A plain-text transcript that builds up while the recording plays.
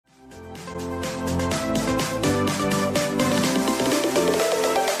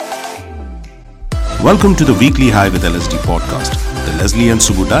Welcome to the Weekly High with LSD podcast, the Leslie and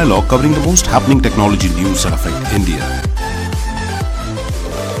Subbu dialogue covering the most happening technology news that affect India.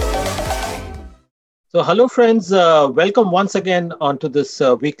 So, hello friends, welcome once again onto this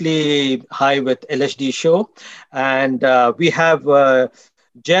Weekly High with LSD show. And we have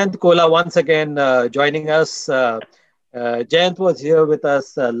Jayant Kola once again joining us. Jayant was here with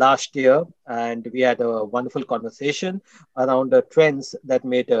us last year, and we had a wonderful conversation around the trends that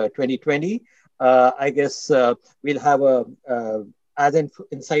made 2020. I guess we'll have as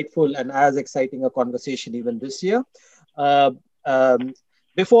insightful and as exciting a conversation even this year. Uh, um,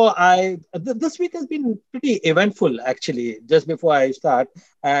 this week has been pretty eventful, actually. Just before I start,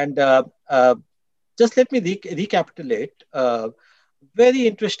 and just let me recapitulate. Very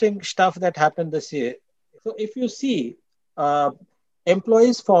interesting stuff that happened this year. So if you see, uh,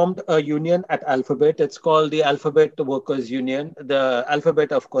 employees formed a union at Alphabet. It's called the Alphabet Workers Union. The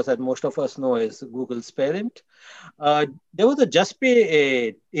Alphabet, of course, as most of us know, is Google's parent. There was a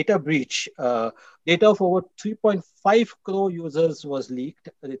JustPay data breach. Data of over 3.5 crore users was leaked.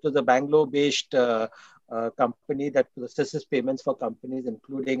 It was a Bangalore-based company that processes payments for companies,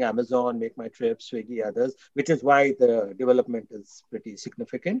 including Amazon, Make My Trip, Swiggy, others, which is why the development is pretty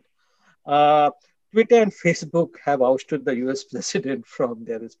significant. Uh, Twitter and Facebook have ousted the US president from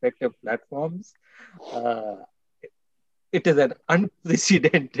their respective platforms. Uh, it is an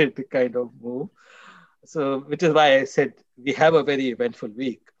unprecedented kind of move. So, which is why I said we have a very eventful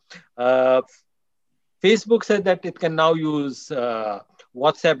week. Uh, Facebook said that it can now use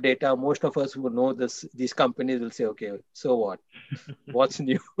WhatsApp data. Most of us who know these companies will say, okay, so what? What's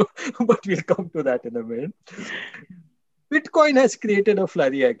new? But we'll come to that in a minute. Bitcoin has created a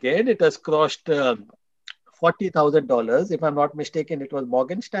flurry again. It has crossed $40,000. If I'm not mistaken, it was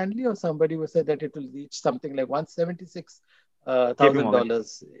Morgan Stanley or somebody who said that it will reach something like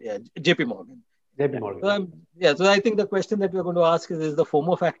 $176,000. Yeah, JP Morgan. JP Morgan. So I think the question that we're going to ask is the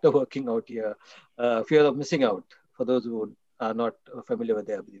FOMO factor working out here? Fear of missing out, for those who are not familiar with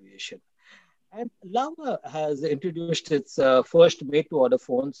the abbreviation. And Lava has introduced its first made-to-order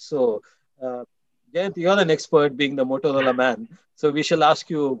phones. So, Jayant, you're an expert being the Motorola man. So we shall ask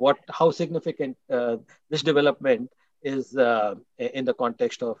you how significant this development is in the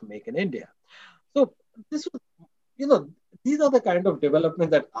context of Make in India. So this was, these are the kind of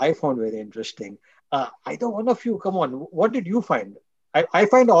developments that I found very interesting. Either one of you, come on, what did you find? I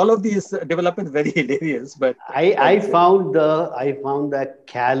find all of these developments very hilarious, but I found that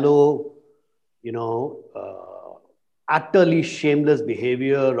callow, utterly shameless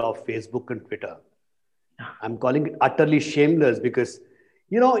behavior of Facebook and Twitter. I'm calling it utterly shameless because,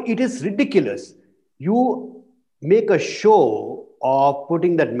 it is ridiculous. You make a show of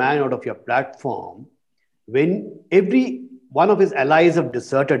putting that man out of your platform when every one of his allies have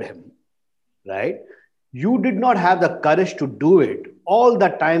deserted him, right? You did not have the courage to do it all the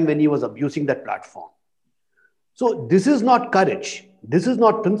time when he was abusing that platform. So this is not courage. This is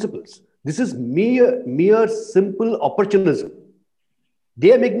not principles. This is mere simple opportunism.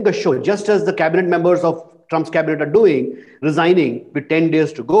 They are making a show, just as the cabinet members of Trump's cabinet are doing, resigning with 10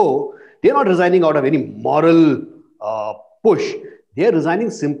 days to go. They're not resigning out of any moral push. They're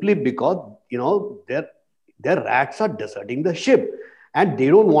resigning simply because, their rats are deserting the ship and they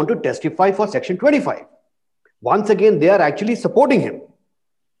don't want to testify for Section 25. Once again, they are actually supporting him.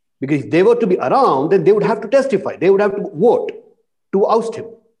 Because if they were to be around, then they would have to testify. They would have to vote to oust him.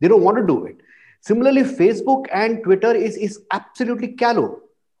 They don't want to do it. Similarly, Facebook and Twitter is absolutely callow.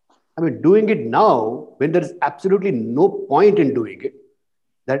 I mean, doing it now when there is absolutely no point in doing it,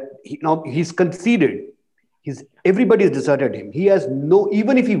 that he's conceded. Everybody has deserted him. He has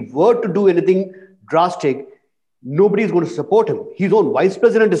even if he were to do anything drastic, nobody is going to support him. His own vice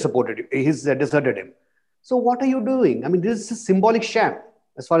president has deserted him. So what are you doing? I mean, this is a symbolic sham.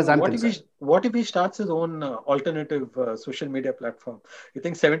 As far as I'm concerned. What if he starts his own alternative social media platform? You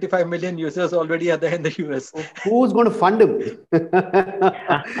think 75 million users already are there in the US? Who's going to fund him?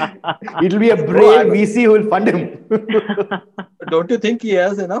 It'll be a brave VC who will fund him. Don't you think he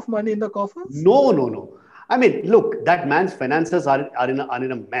has enough money in the coffers? No. I mean, look, that man's finances are in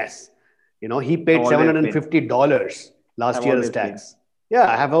a mess. He paid $750 last year as tax. Yeah,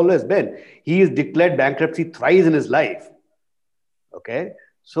 I have always been. He has declared bankruptcy thrice in his life. Okay,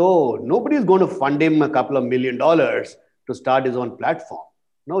 so nobody is going to fund him a couple of $1 million to start his own platform.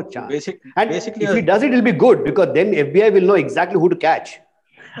 No chance. Basically, if he does it, it'll be good because then FBI will know exactly who to catch.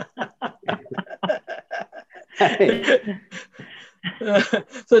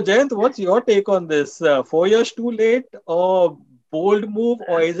 So, Jayant, what's your take on this? 4 years too late or bold move,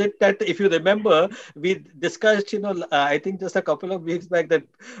 or is it that, if you remember, we discussed, I think just a couple of weeks back, that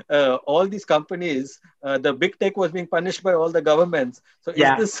all these companies, the big tech was being punished by all the governments. So is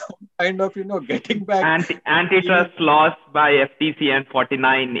Yeah. this some kind of, getting back? Antitrust laws by FTC and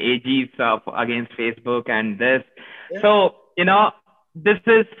 49 AGs against Facebook and this. Yeah. So, this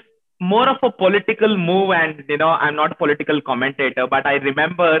is more of a political move, and, I'm not a political commentator, but I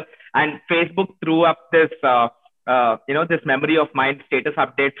remember, and Facebook threw up this, this memory of mine status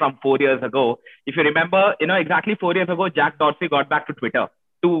update from 4 years ago. If you remember, exactly 4 years ago, Jack Dorsey got back to Twitter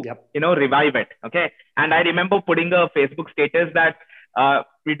to, revive it. Okay. And I remember putting a Facebook status that,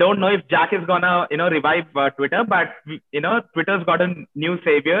 we don't know if Jack is gonna, revive Twitter, but, Twitter's got a new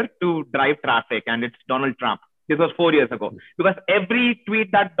savior to drive traffic, and it's Donald Trump. This was 4 years ago, because every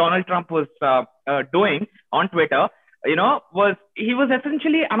tweet that Donald Trump was doing on Twitter, he was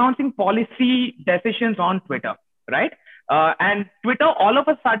essentially announcing policy decisions on Twitter, right? And Twitter, all of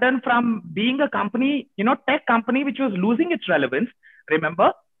a sudden, from being a company, tech company, which was losing its relevance,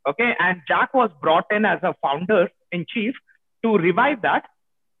 remember? Okay. And Jack was brought in as a founder in chief to revive that.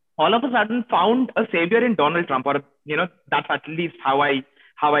 All of a sudden found a savior in Donald Trump, or, that's at least how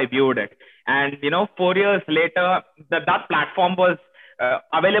I viewed it. And, 4 years later, that platform was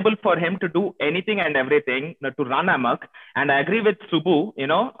available for him to do anything and everything, to run amok. And I agree with Subbu,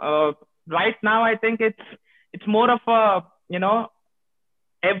 right now, I think it's more of a,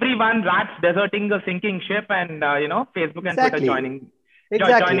 everyone rats deserting a sinking ship, and, Facebook and Twitter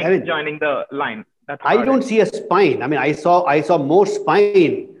joining the line. I don't see a spine. I mean, I saw more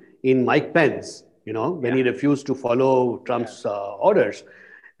spine in Mike Pence, when he refused to follow Trump's orders.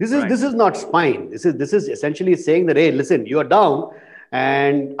 This is not spine. This is essentially saying that, hey, listen, you are down,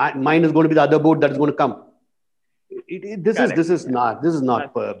 and mine is going to be the other boat that is going to come. This is not.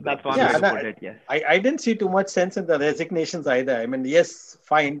 That's one way to put it. Yes. I didn't see too much sense in the resignations either. I mean, yes,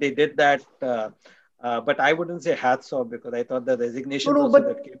 fine, they did that. But I wouldn't say hats off, because I thought the resignation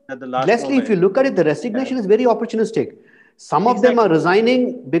that came at the last Leslie, moment. if you look at it, the resignation is very opportunistic. Some of them are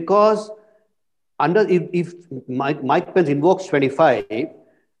resigning because if Mike Pence invokes 25,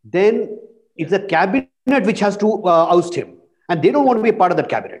 then it's a cabinet which has to oust him, and they don't want to be a part of that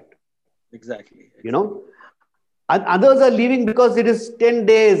cabinet. Exactly. And others are leaving because it is 10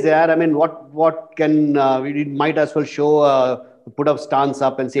 days there. I mean, what can we might as well show put up stance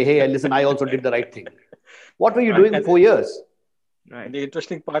up and say, hey, listen, I also did the right thing. What were you doing for 4 years? Right. And the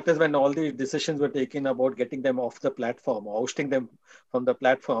interesting part is when all the decisions were taken about getting them off the platform, or ousting them from the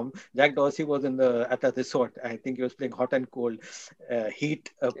platform, Jack Dorsey was at a resort. I think he was playing hot and cold,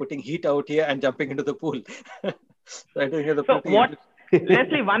 putting heat out here and jumping into the pool.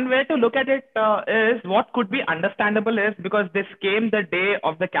 Leslie, one way to look at it is, what could be understandable is, because this came the day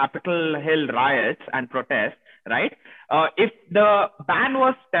of the Capitol Hill riots and protests, right? If the ban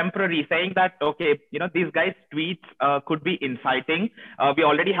was temporary, saying that, okay, these guys' tweets could be inciting. We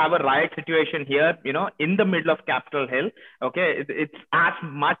already have a riot situation here, in the middle of Capitol Hill. Okay, it's as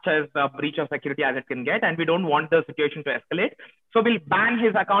much as a breach of security as it can get, and we don't want the situation to escalate. So we'll ban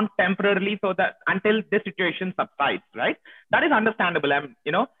his account temporarily, so that until this situation subsides, right? That is understandable. And,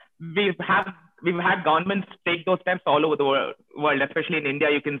 we've had governments take those steps all over the world, especially in India.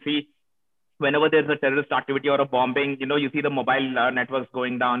 You can see, whenever there's a terrorist activity or a bombing, you see the mobile networks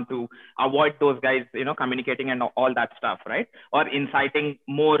going down to avoid those guys, communicating and all that stuff, right? Or inciting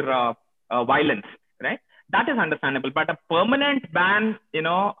more violence, right? That is understandable. But a permanent ban,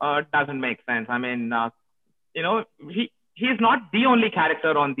 doesn't make sense. I mean, he's not the only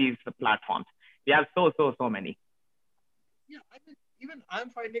character on these platforms. We have so many. Yeah, I mean, even I'm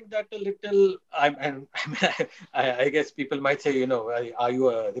finding that a little. I guess people might say, are you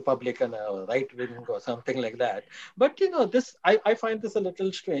a Republican or right wing or something like that? But this I find this a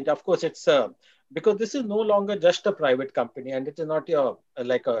little strange. Of course, it's because this is no longer just a private company, and it is not your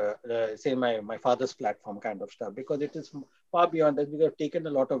say my father's platform kind of stuff, because it is far beyond that. We have taken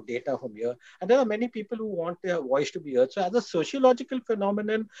a lot of data from here, and there are many people who want their voice to be heard. So, as a sociological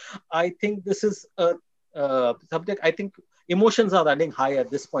phenomenon, I think this is a subject. I think emotions are running high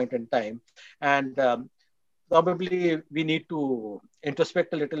at this point in time, and probably we need to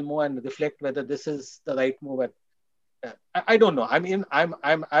introspect a little more and reflect whether this is the right move. I don't know. I mean,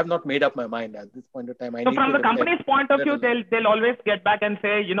 I've not made up my mind at this point in time. So from the company's point of view, they'll always get back and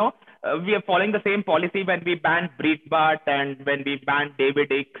say, we are following the same policy when we banned Breitbart and when we banned David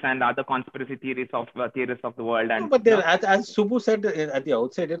Icke and other conspiracy theorists of the world. And but as Subbu said at the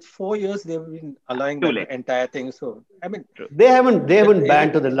outset, it's 4 years they've been allowing the entire thing. So I mean, they haven't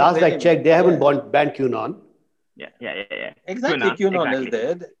banned, to the last I checked, they haven't banned QAnon. Yeah. Exactly, QAnon is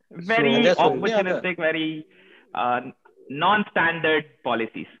there. Very opportunistic, very non-standard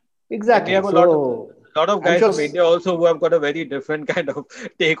policies. Exactly. We have a lot of guys from India also who have got a very different kind of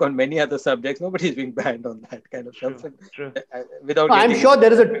take on many other subjects. Nobody's being banned on that kind of stuff. True. I'm sure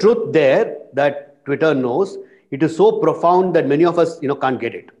there is a truth there that Twitter knows. It is so profound that many of us, can't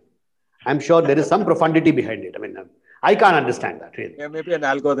get it. I'm sure there is some profundity behind it. I mean, I can't understand that really. Yeah, maybe an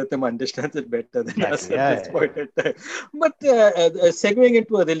algorithm understands it better than us Exactly. at this point in time. But segueing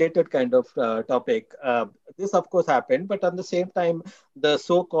into a related kind of topic, this of course happened, but at the same time, the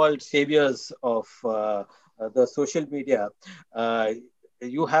so-called saviors of the social media,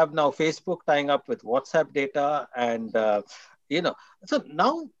 you have now Facebook tying up with WhatsApp data, and so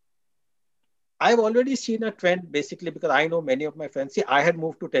now I've already seen a trend basically because I know many of my friends. See, I had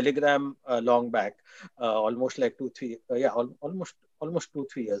moved to Telegram long back, almost like 2-3, almost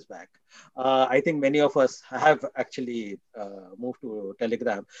 2-3 years back. I think many of us have actually moved to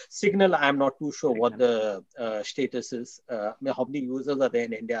Telegram. Signal, I'm not too sure what the status is. How many users are there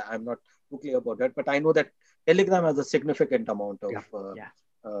in India? I'm not too clear about that, but I know that Telegram has a significant amount of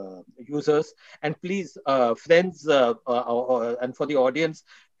users. And please, friends, and for the audience,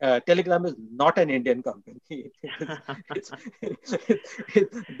 Telegram is not an Indian company.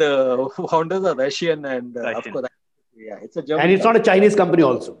 The founders are Russian, and of course, it's a German. And it's not a Chinese company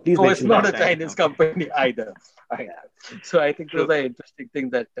also. Please no, it's not a that. Chinese company either. So I think those are interesting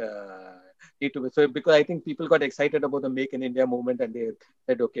things that need to be. So because I think people got excited about the Make in India movement, and they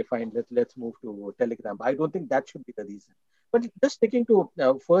said, okay, fine, let's move to Telegram. I don't think that should be the reason. But just sticking to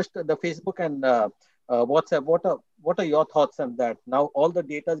first the Facebook and WhatsApp, what are your thoughts on that? Now all the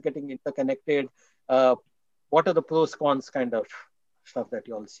data is getting interconnected. What are the pros, cons kind of stuff that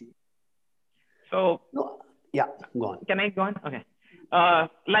you all see? So, go on. Can I go on? Okay.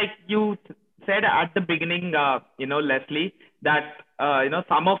 Like you said at the beginning, Leslie, that,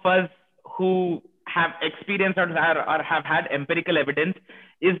 some of us who have experienced or have had empirical evidence,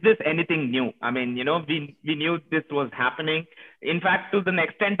 is this anything new? I mean, we knew this was happening. In fact, to the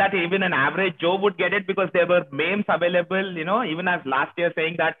extent that even an average Joe would get it because there were memes available, even as last year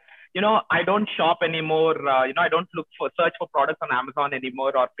saying that, I don't shop anymore. I don't search for products on Amazon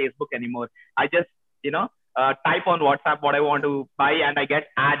anymore or Facebook anymore. I just, type on WhatsApp what I want to buy, and I get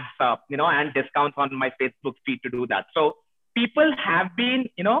ads, and discounts on my Facebook feed to do that. So people have been,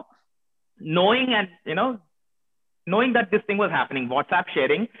 knowing that this thing was happening, WhatsApp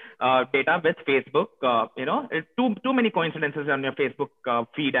sharing data with Facebook, too many coincidences on your Facebook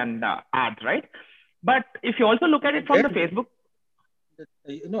feed and ads, right? But if you also look at it from the Facebook,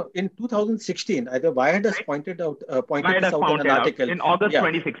 in 2016, either Wired has pointed this out in an article. In August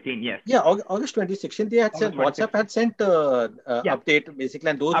 2016, yes. Yeah, August 2016, they had said WhatsApp had sent update basically,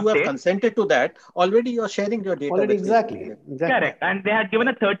 and those who have consented to that, already you're sharing your data. Exactly. Correct. And they had given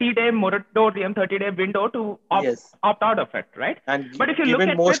a 30-day moratorium, 30-day window to opt out of it, right? And but if you look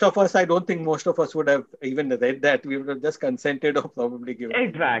at most of us, I don't think most of us would have even read that. We would have just consented or probably given.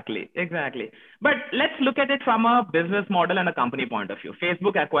 Exactly. But let's look at it from a business model and a company point of view.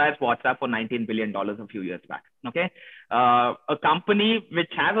 Facebook acquires WhatsApp for $19 billion a few years back. Okay, a company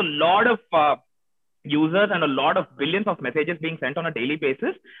which has a lot of users and a lot of billions of messages being sent on a daily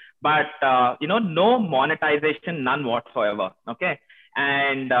basis, but no monetization, none whatsoever. Okay,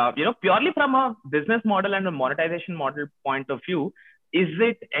 and purely from a business model and a monetization model point of view, is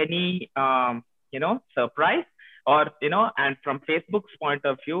it any surprise, or and from Facebook's point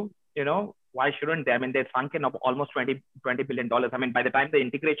of view, why shouldn't they? I mean, they sunk in almost $20 billion. I mean, by the time the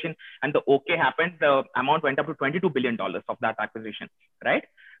integration and the OK happened, the amount went up to $22 billion of that acquisition, right?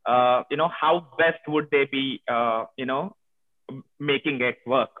 How best would they be, making it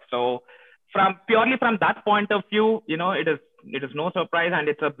work? So purely from that point of view, it is no surprise, and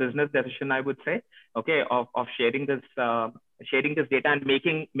it's a business decision, I would say, okay, of sharing this data and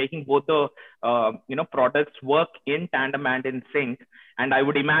making both the products work in tandem and in sync. And I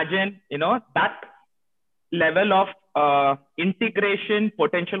would imagine that level of integration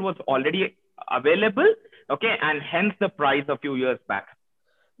potential was already available, okay, and hence the price a few years back.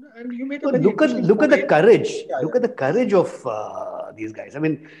 And you made look at the courage. Look at the courage of these guys. I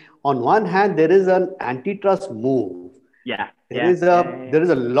mean, on one hand, there is an antitrust move. There is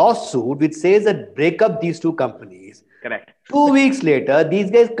a lawsuit which says that break up these two companies. Correct. 2 weeks later, these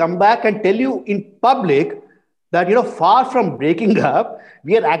guys come back and tell you in public that, far from breaking up,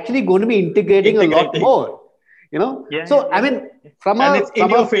 we are actually going to be integrating a lot more. I mean, it's in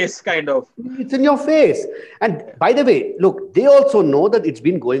your face, kind of. It's in your face. And by the way, look, they also know that it's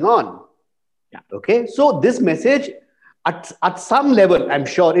been going on. Yeah. Okay. So this message, at some level, I'm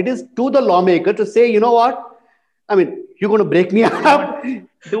sure it is to the lawmaker to say, you know what? I mean, you're going to break me up.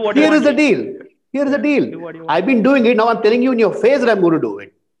 Do what Here is the deal. Here's the deal. Do what you I've want. been doing it. Now I'm telling you in your face that I'm going to do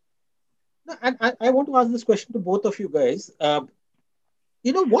it. No, and I want to ask this question to both of you guys.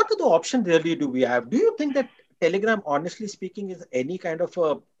 What are the options really do we have? Do you think that Telegram, honestly speaking, is any kind of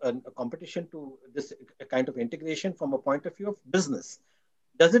a competition to this kind of integration from a point of view of business?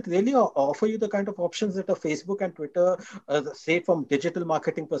 Does it really offer you the kind of options that a Facebook and Twitter, say from digital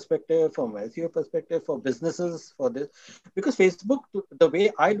marketing perspective, from SEO perspective, for businesses, for this? Because Facebook, the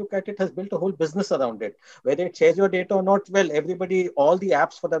way I look at it, has built a whole business around it. Whether it shares your data or not, well, everybody, all the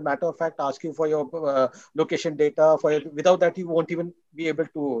apps, for that matter of fact, ask you for your location data. Without that, you won't even be able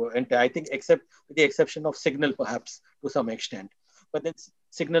to enter. I think, except with the exception of Signal, perhaps to some extent. But then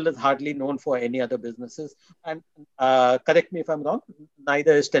Signal is hardly known for any other businesses. And correct me if I'm wrong,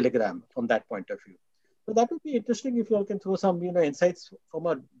 neither is Telegram from that point of view. So that would be interesting if you all can throw some insights from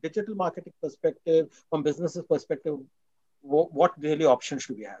a digital marketing perspective, from businesses perspective. What really options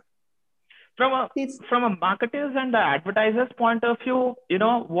do we have? From a marketers and the advertisers point of view,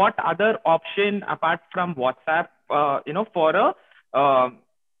 what other option apart from WhatsApp, for a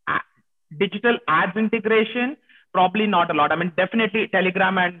digital ads integration? Probably not a lot. I mean, definitely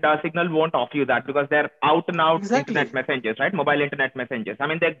Telegram and Signal won't offer you that because they're out and out internet messengers, right? Mobile internet messengers. I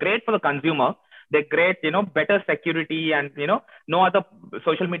mean, they're great for the consumer. They're great, better security and, no other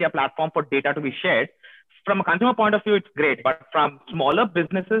social media platform for data to be shared. From a consumer point of view, it's great. But from smaller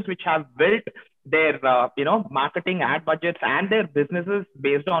businesses which have built their, marketing ad budgets and their businesses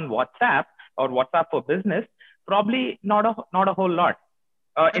based on WhatsApp or WhatsApp for business, probably not a whole lot.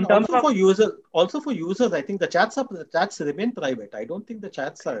 In terms for users, I think the chats remain private. I don't think the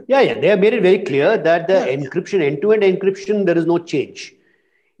chats are. Yeah. They have made it very clear that the encryption, end-to-end encryption, there is no change.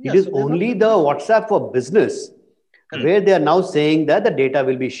 It is only the WhatsApp for business where they are now saying that the data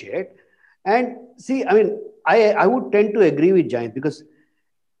will be shared. And see, I mean, I would tend to agree with Jayant because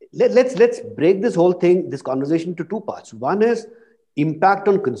let's break this whole thing, this conversation into two parts. One is impact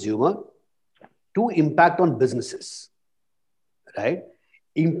on consumer, two, impact on businesses, right?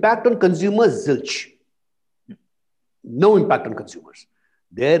 Impact on consumers, zilch. No impact on consumers.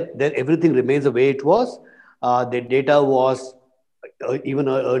 There, everything remains the way it was. Their data was even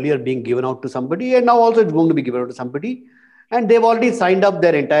earlier being given out to somebody, and now also it's going to be given out to somebody. And they've already signed up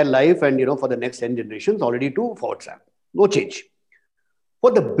their entire life and, for the next 10 generations already to WhatsApp. No change.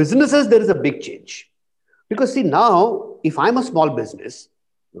 For the businesses, there is a big change. Because see, now, if I'm a small business,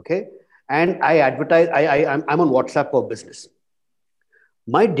 okay, and I advertise, I'm on WhatsApp for business.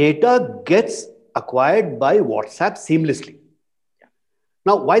 My data gets acquired by WhatsApp seamlessly.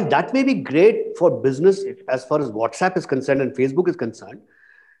 Now, while that may be great for business as far as WhatsApp is concerned and Facebook is concerned,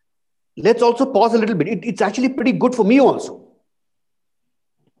 let's also pause a little bit. It's actually pretty good for me also.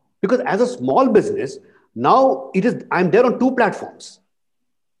 Because as a small business, now I'm there on two platforms.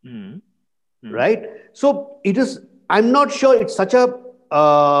 Right? So I'm not sure it's such a,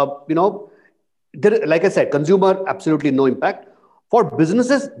 like I said, consumer, absolutely no impact. For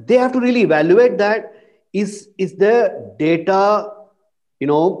businesses, they have to really evaluate that is their data,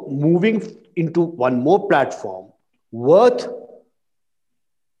 moving into one more platform worth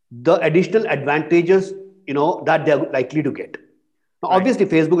the additional advantages, that they're likely to get. Now, obviously,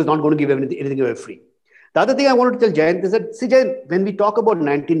 Facebook is not going to give anything away free. The other thing I wanted to tell Jayant is that, see, Jayant, when we talk about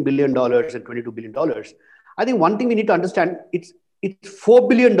 $19 billion and $22 billion, I think one thing we need to understand, it's $4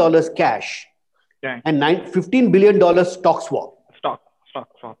 billion cash and $15 billion stock swap. Stock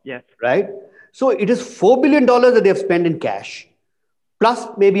swap, yes. Right? So it is $4 billion that they have spent in cash, plus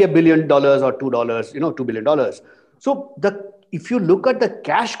maybe $1 billion or $2, $2 billion. So if you look at the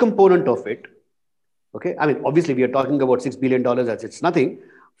cash component of it, okay, I mean, obviously we are talking about $6 billion as it's nothing.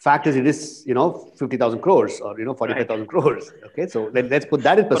 Fact is, it is, 50,000 crores or, 45,000 crores. Okay, so let's put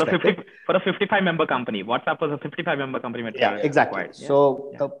that in perspective. For a 55-member company, WhatsApp was a 55-member company. Yeah, exactly. Yeah.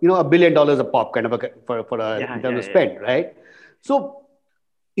 So, $1 billion a pop kind of in terms of spend, right? So,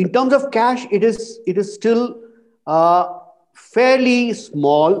 in terms of cash, it is still fairly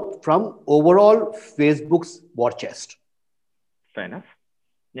small from overall Facebook's war chest. Fair enough.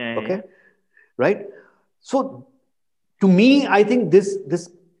 Okay. Right. So to me, I think this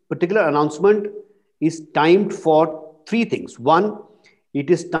particular announcement is timed for three things. One, it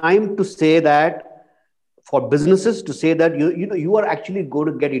is time to say that for businesses to say that you are actually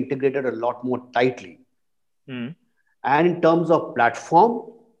going to get integrated a lot more tightly. And in terms of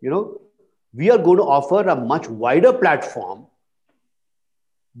platform, we are going to offer a much wider platform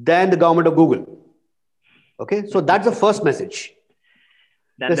than the government of Google. Okay, so that's the first message.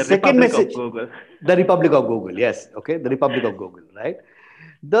 The second message, the Republic of Google, yes. Okay, the Republic of Google, right?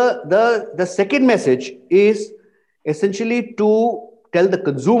 The second message is essentially to tell the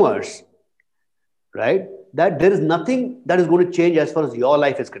consumers right? That there is nothing that is going to change as far as your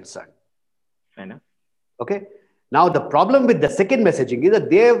life is concerned. I know. Okay. Now the problem with the second messaging is that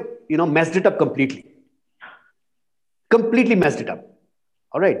they've messed it up completely. Completely messed it up.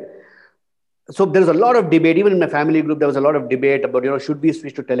 All right. So there's a lot of debate, even in my family group, there was a lot of debate about, should we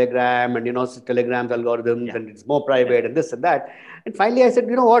switch to Telegram and, Telegram's algorithms and it's more private and this and that. And finally I said,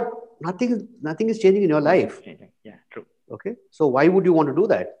 you know what? Nothing is changing in your life. Yeah, true. Okay. So why would you want to do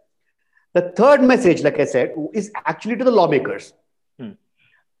that? The third message, like I said, is actually to the lawmakers,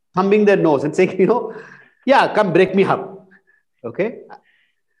 thumbing their nose and saying, yeah, come break me up. Okay.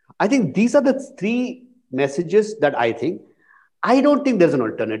 I think these are the three messages that I don't think there's an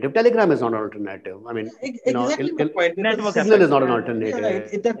alternative. Telegram is not an alternative. I mean, exactly my point. Network Signal is not an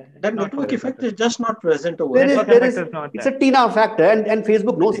alternative. That network effect is just not present over there. It's a TINA factor, and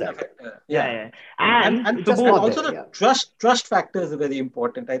Facebook knows that. Yeah. And also the trust factor is very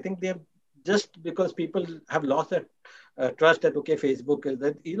important. I think they're just because people have lost that trust that Facebook is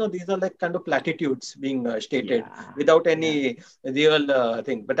that these are like kind of platitudes being stated without any real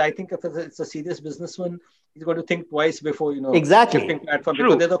thing. But I think if it's a serious businessman, he's going to think twice before shifting platform.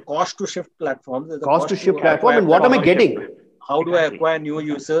 Because there's a cost to shift platforms. There's a cost to shift platform, and what am I getting? How do I acquire new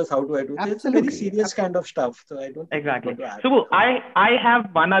users? How do I do this? It's very serious kind of stuff. So I don't exactly. So I have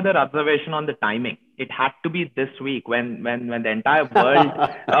one other observation on the timing. It had to be this week when the entire world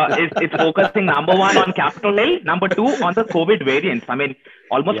is focusing number one on Capitol Hill, number two on the COVID variants. I mean,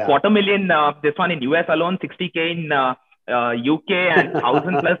 almost 250,000 this one in US alone, 60K in UK, and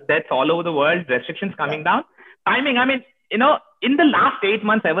 1,000 plus deaths all over the world. Restrictions coming down. Timing. I mean, in the last 8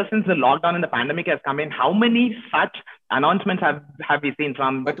 months, ever since the lockdown and the pandemic has come in, how many such announcements have we seen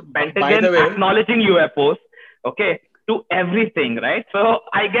from Pentagon acknowledging UFOs, to everything, right? So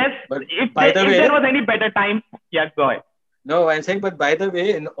I guess if there was any better time, go ahead. No, I'm saying, but by the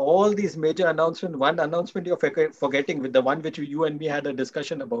way, in all these major announcements, one announcement you're forgetting with the one which you and me had a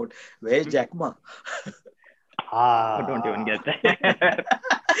discussion about. Where's Jack Ma? Don't even get there.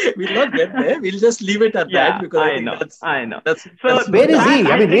 We'll not get there. We'll just leave it at that because I know. Where is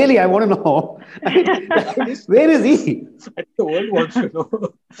he? I mean, really, I want to know. Where is he? The world wants to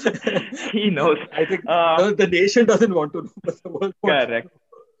know. He knows. I think the nation doesn't want to know, but the world wants to know.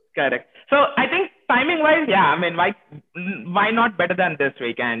 Correct. So I think timing-wise, I mean, why not better than this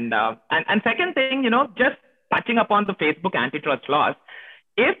week? And second thing, just touching upon the Facebook antitrust laws,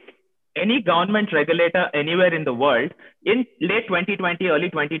 if any government regulator anywhere in the world in late 2020, early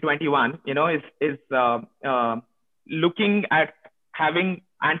 2021, is looking at having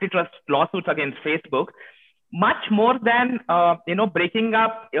antitrust lawsuits against Facebook, much more than, breaking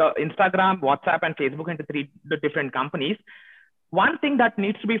up Instagram, WhatsApp, and Facebook into three different companies. One thing that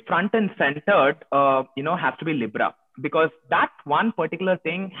needs to be front and centered, has to be Libra, because that one particular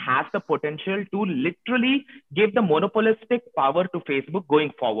thing has the potential to literally give the monopolistic power to Facebook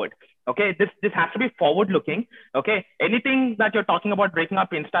going forward. Okay, this has to be forward looking. Okay, anything that you're talking about breaking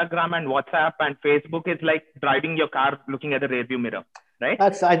up Instagram and WhatsApp and Facebook is like driving your car looking at the rearview mirror, right?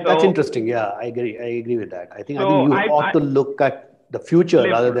 That's interesting. Yeah, I agree with that. I think you ought to look at the future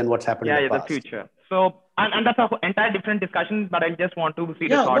rather than what's happened in the past. The future. So and that's an entire different discussion, but I just want to see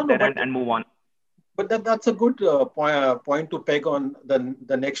the thought there and move on. But that's a good point to peg on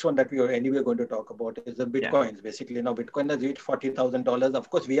the next one that we are anyway going to talk about is the Bitcoins. Basically, now Bitcoin has reached $40,000. Of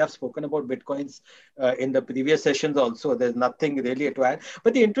course, we have spoken about Bitcoins in the previous sessions also. There's nothing really to add.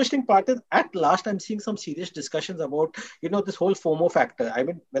 But the interesting part is at last, I'm seeing some serious discussions about, this whole FOMO factor. I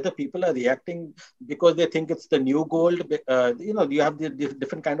mean, whether people are reacting because they think it's the new gold, you have the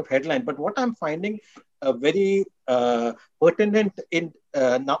different kind of headline. But what I'm finding very pertinent in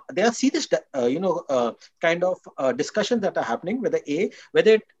now there are serious kind of discussions that are happening whether it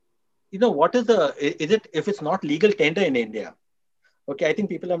what is if it's not legal tender in India. Okay, I think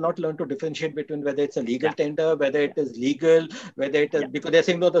people have not learned to differentiate between whether it's a legal tender, whether it is legal, whether it is because they're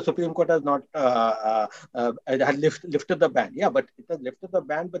saying no, the Supreme Court has not lifted the ban. Yeah, but it has lifted the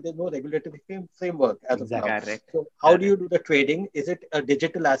ban, but there's no regulatory framework as of now. So how do you do the trading? Is it a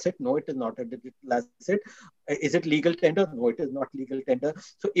digital asset? No, it is not a digital asset. Is it legal tender? No, it is not legal tender.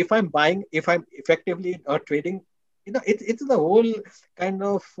 So if I'm effectively trading, it's the whole kind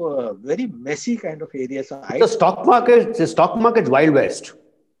of very messy kind of area. So the stock market's Wild West.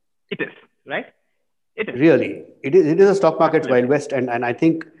 It is, right? It is. Really, it is a stock market's Wild West, and I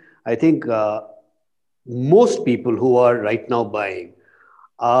think most people who are right now buying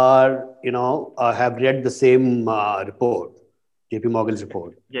are have read the same report, JP Morgan's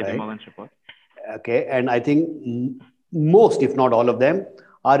report. JP Morgan's report. Okay, and I think most, if not all of them,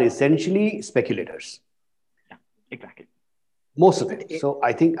 are essentially speculators. Exactly. Most of it. So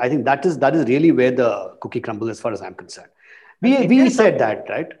I think that is really where the cookie crumbles as far as I'm concerned. We said that,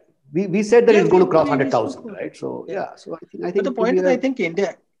 right? We said that Yeah, it's going to cross we spoke 100,000, about it. right? So Yeah. so I But think the it will point be is, I a think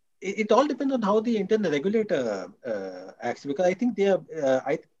India, it all depends on how the Indian regulator acts. Because I think they are,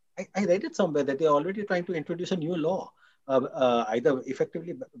 I read it somewhere that they are already trying to introduce a new law, either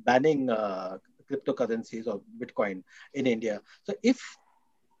effectively banning cryptocurrencies or Bitcoin in India. So if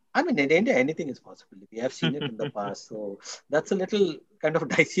I mean, in India, anything is possible. We have seen it in the past. So that's a little kind of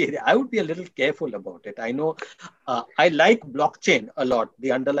dicey area. I would be a little careful about it. I know I like blockchain a lot,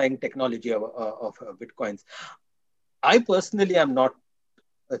 the underlying technology of Bitcoins. I personally am not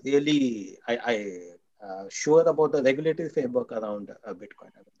really sure about the regulatory framework around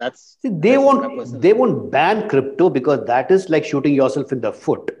Bitcoin. See, That's just my personal they opinion. won't ban crypto because that is like shooting yourself in the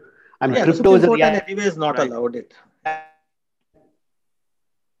foot. I mean, Yeah, the crypto Supreme is a Court and reality. anyway is not allowed it.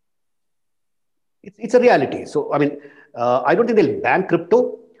 It's a reality. So, I mean, I don't think they'll ban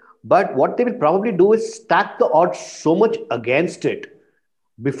crypto, but what they will probably do is stack the odds so much against it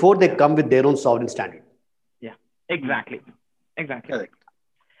before they come with their own sovereign standard. Yeah, exactly. Exactly. Correct.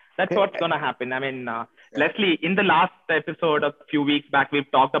 That's Okay. what's going to happen. I mean, Yeah. Leslie, in the last episode a few weeks back,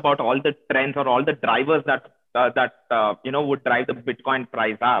 we've talked about all the trends or all the drivers that would drive the Bitcoin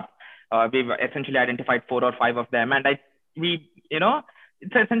price up. We've essentially identified 4 or 5 of them, and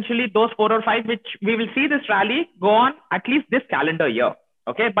it's essentially those 4 or 5 which we will see this rally go on at least this calendar year.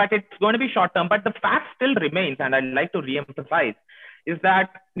 Okay, but it's going to be short term. But the fact still remains, and I'd like to re-emphasize, is that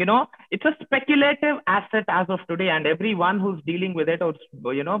it's a speculative asset as of today, and everyone who's dealing with it or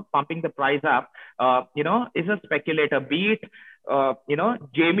pumping the price up is a speculator, be it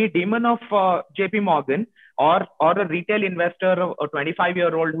Jamie Dimon of JP Morgan, or a retail investor, a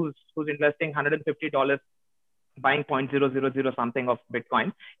 25-year-old who's investing $150 buying 0.000 something of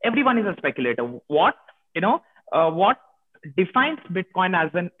Bitcoin. Everyone is a speculator. What defines Bitcoin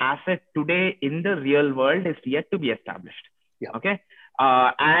as an asset today in the real world is yet to be established. Yeah. Okay.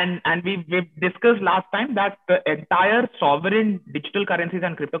 And we've discussed last time that the entire sovereign digital currencies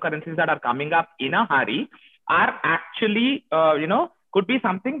and cryptocurrencies that are coming up in a hurry are actually, could be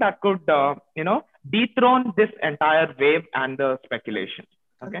something that could, dethrone this entire wave and the speculation.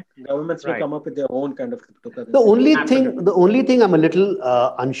 Okay. Governments will Right. come up with their own kind of cryptocurrency. The only thing I'm a little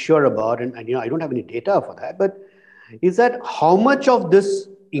unsure about, and I don't have any data for that, but is that how much of this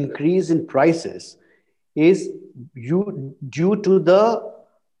increase in prices is due to the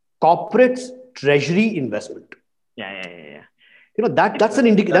corporate's treasury investment? Yeah. That's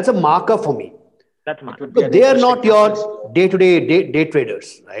that's a marker for me. That's marker. But they are not your day-to-day day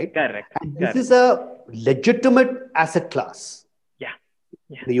traders, right? Correct. And this is a legitimate asset class. Yeah.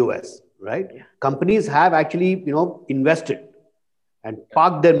 In the US, right? Yeah. Companies have actually, invested and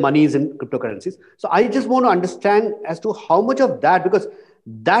parked their monies in cryptocurrencies. So I just want to understand as to how much of that, because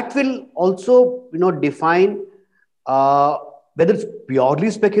that will also, define whether it's purely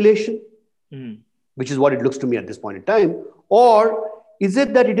speculation, which is what it looks to me at this point in time, or is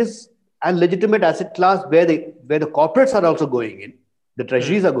it that it is a legitimate asset class where the corporates are also going in, the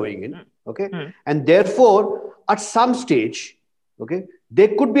treasuries are going in, okay, and therefore at some stage, okay, there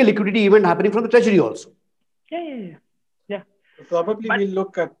could be a liquidity event happening from the treasury also. Yeah. Probably we'll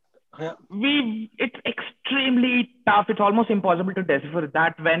look at. It's extremely tough. It's almost impossible to decipher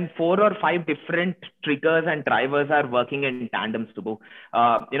that when 4 or 5 different triggers and drivers are working in tandem, Subbu.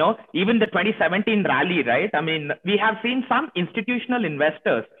 Even the 2017 rally, right? I mean, we have seen some institutional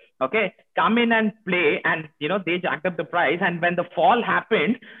investors, okay, come in and play, and they jacked up the price. And when the fall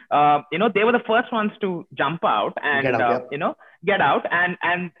happened, they were the first ones to jump out and get out.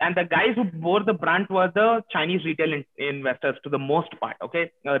 And the guys who bore the brunt were the Chinese retail investors to the most part,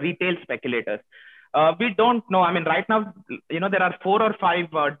 okay, retail speculators. We don't know. I mean, right now, there are 4 or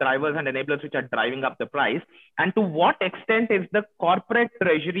 5 drivers and enablers which are driving up the price. And to what extent is the corporate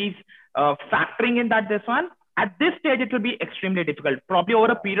treasuries factoring in this one? At this stage, it will be extremely difficult. Probably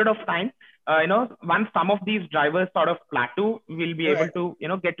over a period of time, once some of these drivers sort of plateau, we'll be able to,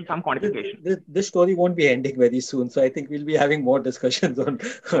 get to some quantification. This story won't be ending very soon. So I think we'll be having more discussions on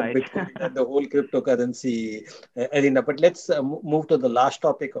Bitcoin and the whole cryptocurrency arena. But let's move to the last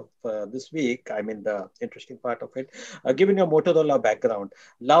topic of this week. I mean, the interesting part of it. Given your Motorola background,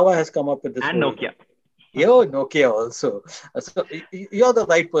 Lava has come up with this. And Nokia. Nokia also. So you're the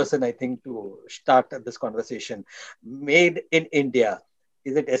right person, I think, to start this conversation. Made in India.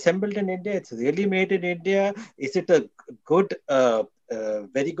 Is it assembled in India? It's really made in India. Is it a good a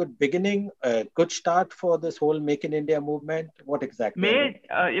very good beginning, a good start for this whole Make in India movement? What exactly? Made,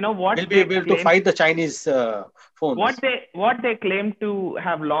 what Will be they able to claim, fight the Chinese phones. what they claim to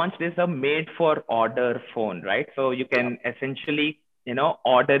have launched is a made for order phone, right? So you can essentially,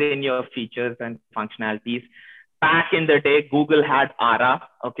 order in your features and functionalities. Back in the day, Google had Ara,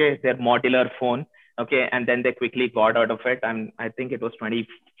 okay, their modular phone, okay, and then they quickly got out of it. And I think it was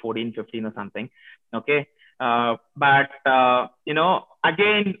 2014, 15 or something, okay.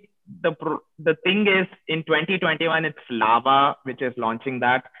 Again, the thing is, in 2021, it's Lava which is launching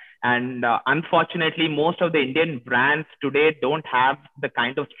that. And unfortunately, most of the Indian brands today don't have the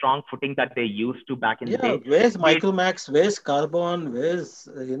kind of strong footing that they used to back in the day. Where's Micromax? Where's Carbon? Where's,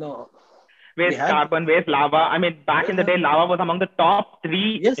 Where's Carbon? Where's Lava? I mean, back in the day, Lava was among the top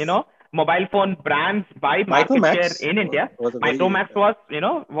three, mobile phone brands by market share in India. Micromax was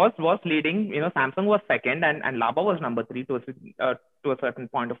leading. Samsung was second, and Lava was number three to a certain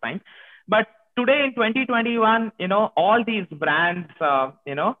point of time. But today in 2021, all these brands, are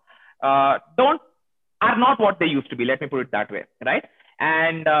not what they used to be. Let me put it that way, right?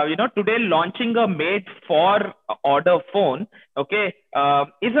 And today launching a made for order phone, okay,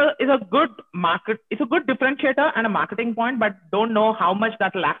 is a good market. It's a good differentiator and a marketing point, but don't know how much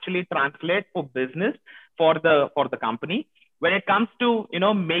that will actually translate for business for the company. When it comes to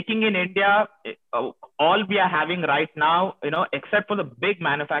making in India, all we are having right now, except for the big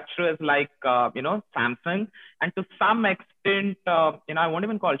manufacturers like Samsung, and to some extent, I won't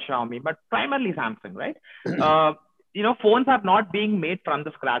even call Xiaomi, but primarily Samsung, right? Phones are not being made from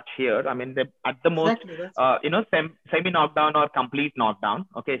the scratch here. I mean, at the most, semi knockdown or complete knockdown,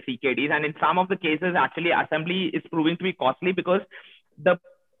 okay, CKDs, and in some of the cases, actually assembly is proving to be costly because the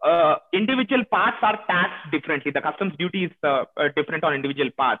individual parts are taxed differently. The customs duty is different on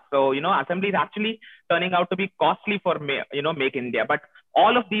individual parts. So, assembly is actually turning out to be costly for, Make in India. But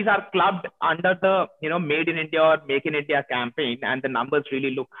all of these are clubbed under the, Made in India or Make in India campaign, and the numbers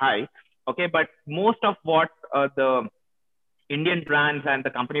really look high. Okay. But most of what the Indian brands and the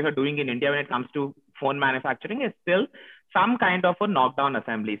companies are doing in India when it comes to phone manufacturing is still some kind of a knockdown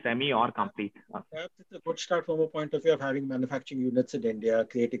assembly, semi or complete. Perhaps it's a good start from a point of view of having manufacturing units in India,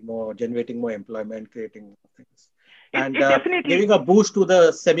 generating more employment, creating more things. And giving a boost to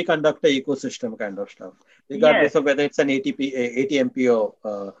the semiconductor ecosystem kind of stuff, regardless of whether it's an ATMP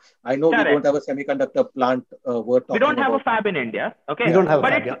or I know we don't have a semiconductor plant worth talking about. We don't have a fab in India. Okay. We don't have a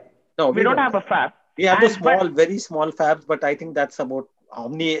fab, No, we don't have a fab. We have the very small fabs, but I think that's about how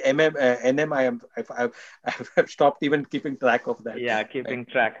many NM I've stopped even keeping track of that. Yeah, keeping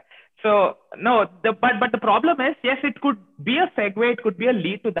track. So no, but the problem is, yes, it could be a segue, it could be a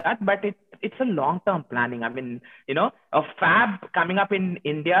lead to that, but it's a long-term planning. I mean, a fab coming up in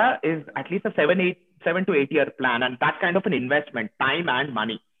India is at least a 7 to 8 year plan, and that kind of an investment, time and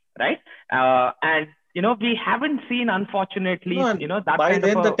money, right? And we haven't seen, unfortunately, that by kind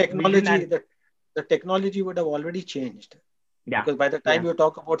then of the technology would have already changed. Yeah. Because by the time you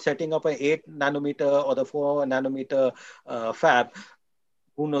talk about setting up an 8 nanometer or the 4 nanometer fab,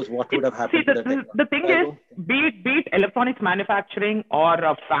 who knows what would have happened. See, the thing is, be it electronics manufacturing or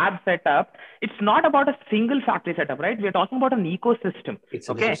a fab setup, it's not about a single factory setup, right? We're talking about an ecosystem. It's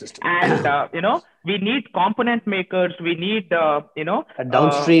an ecosystem. And, we need component makers, we need, a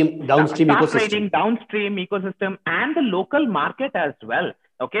downstream ecosystem. Downstream ecosystem and the local market as well.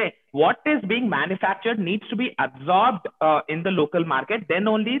 Okay, what is being manufactured needs to be absorbed in the local market. Then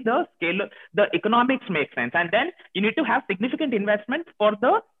only the economics make sense. And then you need to have significant investment for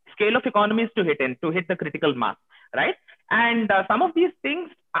the scale of economies to hit the critical mass, right? And some of these things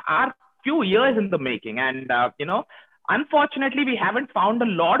are few years in the making. And, unfortunately, we haven't found a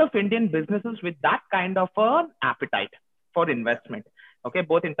lot of Indian businesses with that kind of appetite for investment. Okay,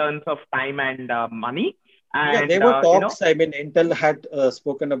 both in terms of time and money. And, there were talks. I mean, Intel had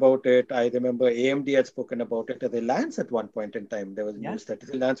spoken about it. I remember AMD had spoken about it. Reliance at one point in time, there was news that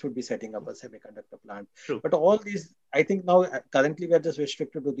Reliance would be setting up a semiconductor plant. True. But all these, I think now, currently we are just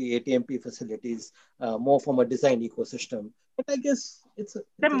restricted to the ATMP facilities, more from a design ecosystem. But I guess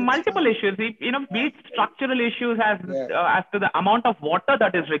there are multiple issues. Be it structural issues as to the amount of water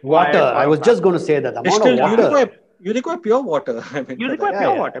that is required. Water. I was just going to say that. The amount of water. You require pure water. I mean, you require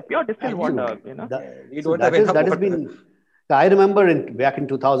pure water, pure distilled water. I remember back in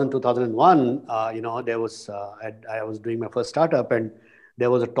 2000, 2001, there was, I was doing my first startup, and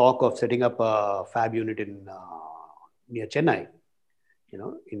there was a talk of setting up a fab unit in near Chennai,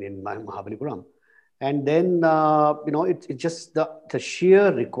 in Mahabalipuram. And then, it's just the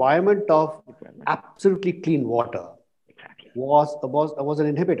sheer requirement of absolutely clean water was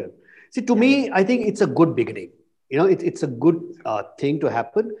an inhibitor. See, to me, I think it's a good beginning. it's a good thing to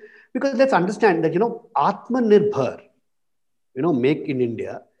happen, because let's understand that, Atmanirbhar, make in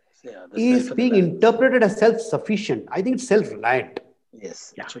India, Yeah, the is being self-reliance. interpreted as self-sufficient. I think it's self-reliant.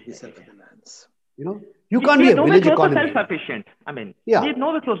 Yes, Yeah, it should be yeah, yeah. self-reliance. You can't We be are a nowhere village close to economy. self-sufficient. I mean, Yeah. we are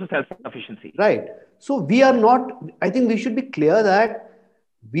nowhere close to self-sufficiency. Right. So we are not, I think we should be clear that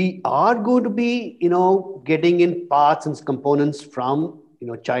we are going to be, getting in parts and components from,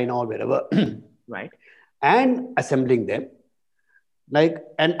 China or wherever, Right. and assembling them.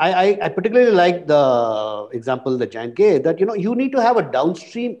 And I particularly like the example that Jan gave, that, you need to have a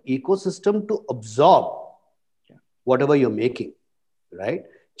downstream ecosystem to absorb whatever you're making, right?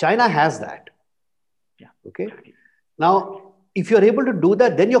 China has that. Yeah. Okay. Exactly. Now, if you're able to do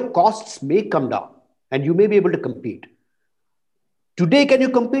that, then your costs may come down and you may be able to compete. Today, can you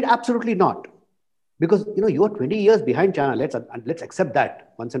compete? Absolutely not. Because, you are 20 years behind China. Let's accept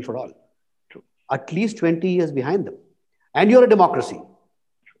that once and for all. True. At least 20 years behind them. And you're a democracy,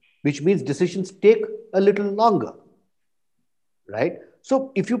 which means decisions take a little longer, right?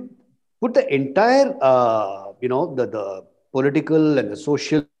 So if you put the entire, the political and the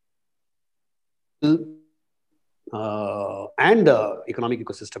social and economic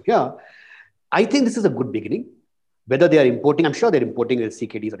ecosystem here, I think this is a good beginning. Whether they are importing, I'm sure they're importing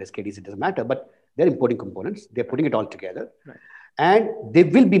CKDs or SKDs, it doesn't matter, but they're importing components. They're putting it all together, Right. and they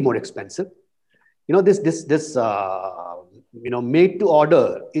will be more expensive. This made to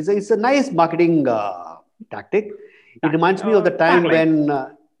order is a nice marketing tactic. It reminds me of the time Tagline.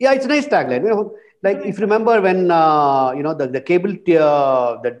 when, it's a nice tagline. Like if you remember when, the cable,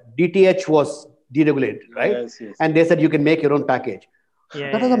 the DTH was deregulated, right? Yes. And they said you can make your own package.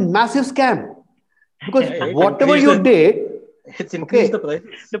 Yeah, That was a massive scam, because It whatever increased you did, It's increased okay, the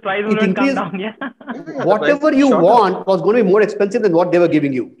prices. the price it will come increased. down. Yeah. The Whatever prices you shot up. want was going to be more expensive than what they were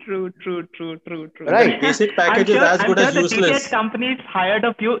giving you. True. Right. Basic package is as good as the useless. DTH companies hired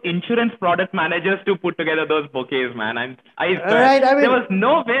a few insurance product managers to put together those bouquets, man. I swear, Right, I mean- there was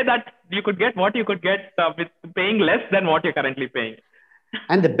no way that you could get what you could get with paying less than what you're currently paying.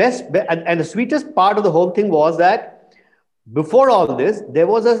 And and the sweetest part of the whole thing was that before all this, there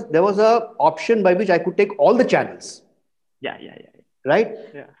was a option by which I could take all the channels, Yeah. right?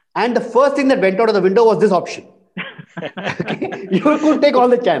 Yeah. And the first thing that went out of the window was this option. Okay? You could take all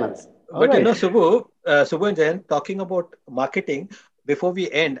the channels. All But right. Subbu and Jayan, talking about marketing, before we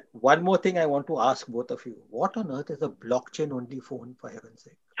end, one more thing I want to ask both of you. What on earth is a blockchain-only phone, for heaven's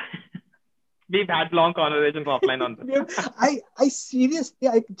sake? We've had long conversations offline on this. I seriously,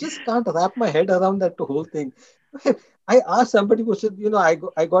 I just can't wrap my head around that whole thing. I asked somebody who said,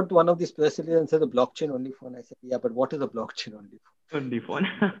 I got one of these press releases and said a blockchain-only phone. I said, yeah, but what is a blockchain-only phone? Only phone.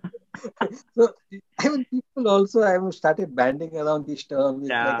 So, people also have started banding around these terms.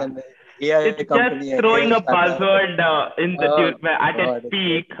 Yeah. It's like an AI It's company. just throwing AI a startup. buzzword in the at God, its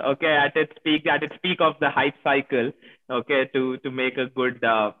peak, okay, at its peak of the hype cycle, okay, to make a good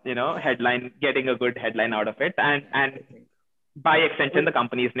headline, getting a good headline out of it, and by extension the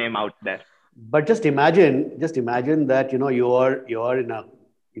company's name out there. But just imagine that you're in a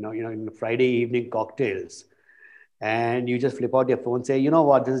in Friday evening cocktails, and you just flip out your phone, say, you know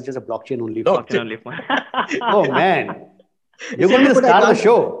what, this is just a blockchain only phone. Blockchain only phone. Oh man, you're going to be the star of the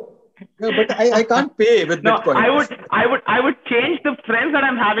show. No, but I can't pay with No, Bitcoin. I would change the friends that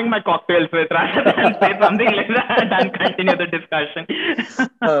I'm having my cocktails with rather than say something like that and continue the discussion.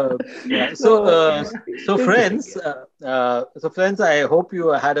 So friends, I hope you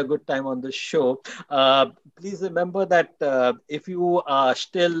had a good time on this show. Please remember that if you are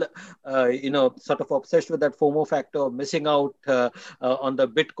still, sort of obsessed with that FOMO factor of missing out on the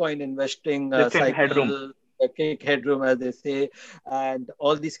Bitcoin investing cycle, headroom. the cake headroom, as they say, and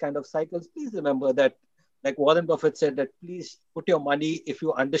all these kind of cycles, please remember that, like Warren Buffett said, that please put your money if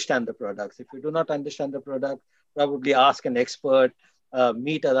you understand the products. If you do not understand the product, probably ask an expert,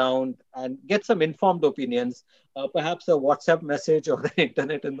 meet around, and get some informed opinions. Perhaps a WhatsApp message or the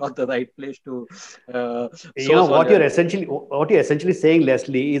internet is not the right place to. What you're essentially saying,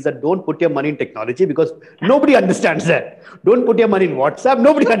 Leslie, is that don't put your money in technology because nobody understands that. Don't put your money in WhatsApp.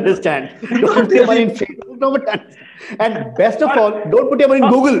 Nobody understands. Don't put your money in Facebook. Nobody understands. And best of all, don't put your money in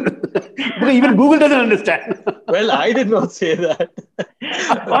Google because even Google doesn't understand. Well, I did not say that.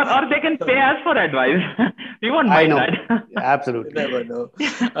 or they can pay us for advice. We won't I mind know. that. Absolutely. You never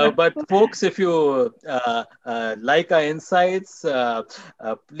know. But folks, if you like our insights,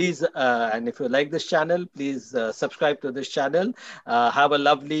 please, and if you like this channel, please subscribe to this channel. Have a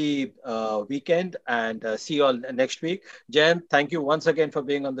lovely weekend and see you all next week. Jen, thank you once again for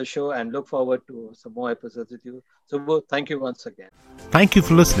being on the show and look forward to some more episodes with you. So thank you once again. Thank you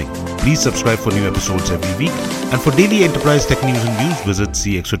for listening. Please subscribe for new episodes every week. And for daily enterprise tech news and views, visit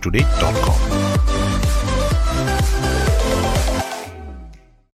cxotoday.com.